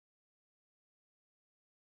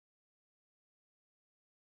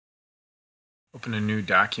Open a new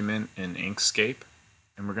document in Inkscape,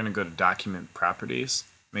 and we're going to go to Document Properties.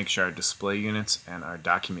 Make sure our display units and our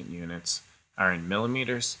document units are in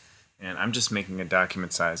millimeters. And I'm just making a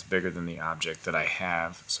document size bigger than the object that I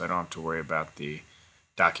have, so I don't have to worry about the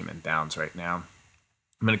document bounds right now.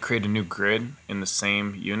 I'm going to create a new grid in the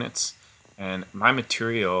same units, and my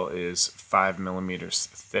material is 5 millimeters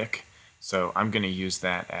thick, so I'm going to use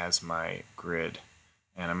that as my grid.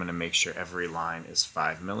 And I'm going to make sure every line is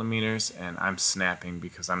 5 millimeters, and I'm snapping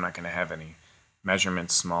because I'm not going to have any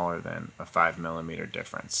measurements smaller than a 5 millimeter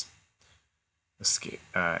difference.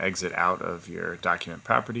 Exit out of your document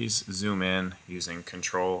properties, zoom in using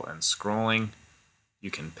control and scrolling.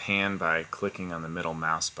 You can pan by clicking on the middle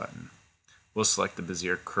mouse button. We'll select the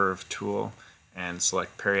Bezier curve tool and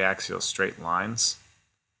select periaxial straight lines.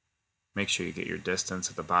 Make sure you get your distance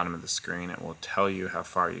at the bottom of the screen. It will tell you how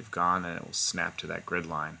far you've gone, and it will snap to that grid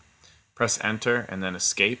line. Press enter and then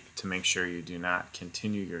escape to make sure you do not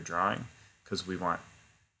continue your drawing, because we want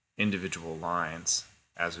individual lines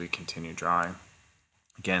as we continue drawing.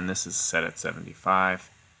 Again, this is set at 75.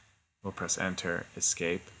 We'll press enter,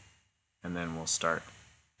 escape, and then we'll start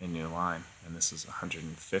a new line. And this is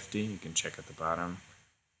 150. You can check at the bottom.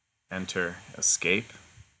 Enter, escape,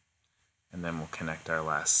 and then we'll connect our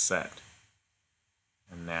last set.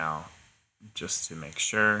 And now, just to make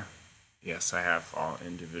sure, yes, I have all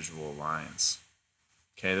individual lines.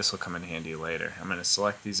 Okay, this will come in handy later. I'm going to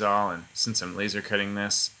select these all, and since I'm laser cutting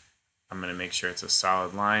this, I'm going to make sure it's a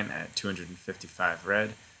solid line at 255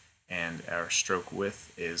 red, and our stroke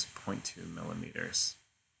width is 0.2 millimeters.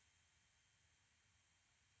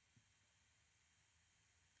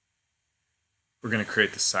 We're going to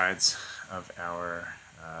create the sides of our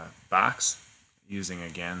box using,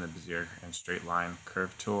 again, the Bezier and straight line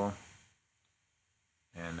curve tool.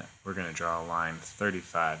 And we're going to draw a line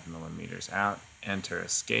 35 millimeters out, enter,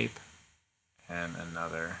 escape, and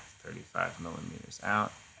another 35 millimeters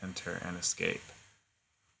out, enter, and escape.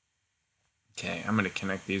 Okay, I'm going to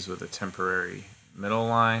connect these with a temporary middle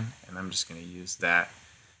line, and I'm just going to use that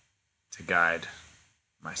to guide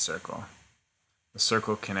my circle. The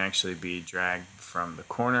circle can actually be dragged from the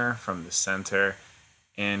corner, from the center,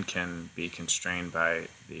 and can be constrained by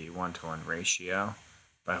the 1-to-1 ratio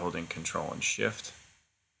by holding Control and Shift.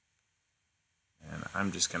 And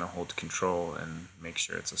I'm just going to hold Control and make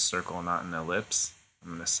sure it's a circle, not an ellipse. I'm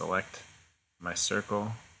going to select my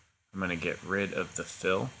circle. I'm going to get rid of the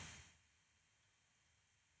fill.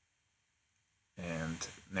 And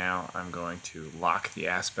now I'm going to lock the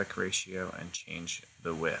aspect ratio and change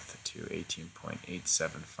the width to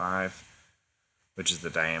 18.875, which is the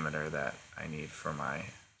diameter that I need for my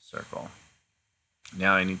circle.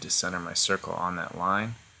 Now I need to center my circle on that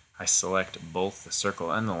line. I select both the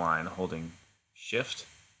circle and the line holding Shift,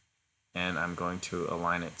 and I'm going to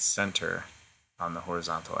align it center on the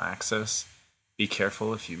horizontal axis. Be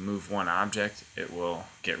careful, if you move one object, it will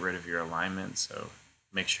get rid of your alignment, so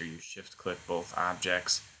make sure you shift click both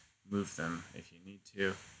objects, move them if you need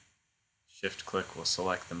to. Shift click will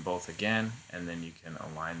select them both again, and then you can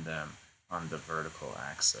align them on the vertical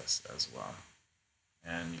axis as well.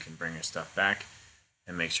 And you can bring your stuff back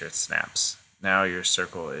and make sure it snaps. Now your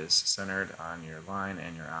circle is centered on your line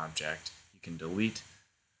and your object. You can delete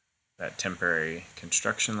that temporary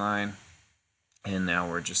construction line, and now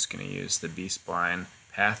we're just going to use the B-spline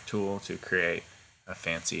path tool to create a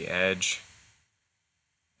fancy edge.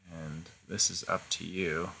 And this is up to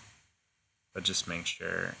you, but just make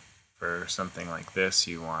sure for something like this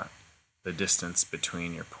you want the distance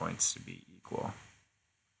between your points to be equal.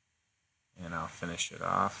 And I'll finish it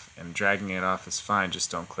off, and dragging it off is fine, just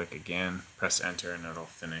don't click again. Press enter and it'll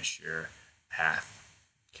finish your path.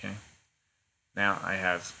 Okay, now I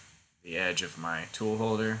have the edge of my tool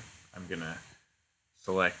holder. I'm going to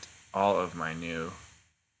select all of my new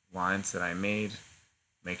lines that I made.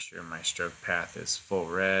 Make sure my stroke path is full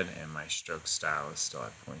red and my stroke style is still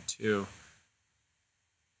at 0.2.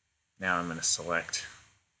 Now I'm going to select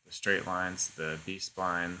the straight lines, the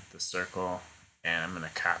B-spline, the circle, and I'm going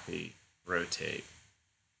to copy, rotate,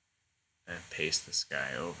 and paste this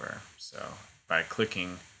guy over. So by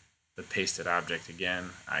clicking the pasted object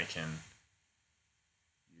again, I can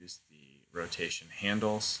use the rotation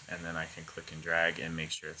handles, and then I can click and drag and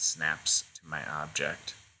make sure it snaps to my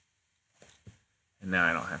object. And now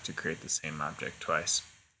I don't have to create the same object twice.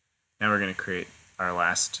 Now we're going to create our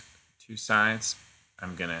last two sides.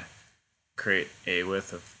 I'm going to create a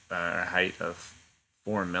width of a height of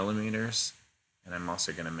 4 millimeters, and I'm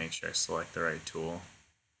also going to make sure I select the right tool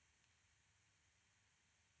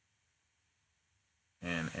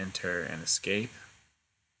and enter and escape,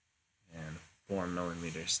 and 4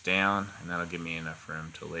 millimeters down, and that'll give me enough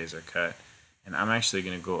room to laser cut And I'm actually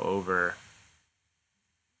going to go over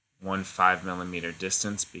 1 5mm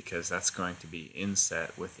distance because that's going to be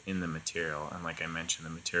inset within the material, and like I mentioned,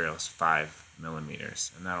 the material is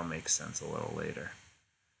 5mm, and that'll make sense a little later.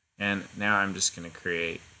 And now I'm just going to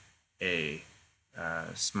create a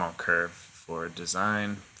small curve for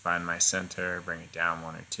design, find my center, bring it down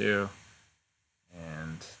 1 or 2,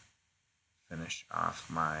 and finish off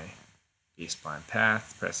my B-spline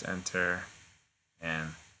path, press enter, and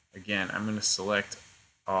again I'm going to select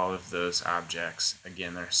all of those objects.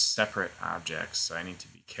 Again, they're separate objects, so I need to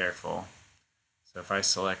be careful. So if I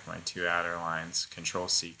select my 2 outer lines, Control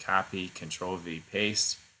C copy, Control V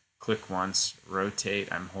paste, click once,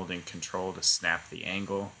 rotate, I'm holding Control to snap the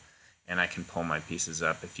angle, and I can pull my pieces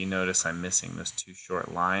up. If you notice, I'm missing those 2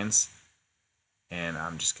 short lines, and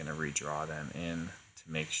I'm just going to redraw them in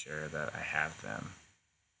to make sure that I have them.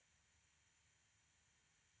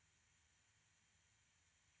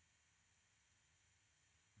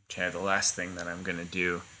 Okay, the last thing that I'm going to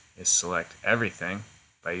do is select everything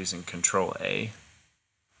by using Control A,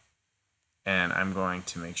 and I'm going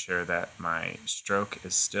to make sure that my stroke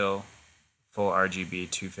is still full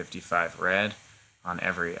RGB 255 red on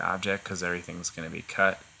every object because everything's going to be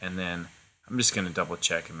cut, and then I'm just going to double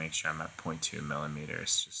check and make sure I'm at 0.2mm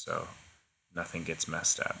just so nothing gets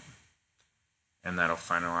messed up. And that'll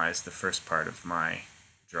finalize the first part of my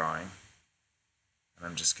drawing, and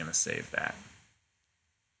I'm just going to save that.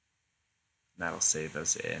 That'll save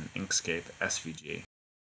us in Inkscape SVG.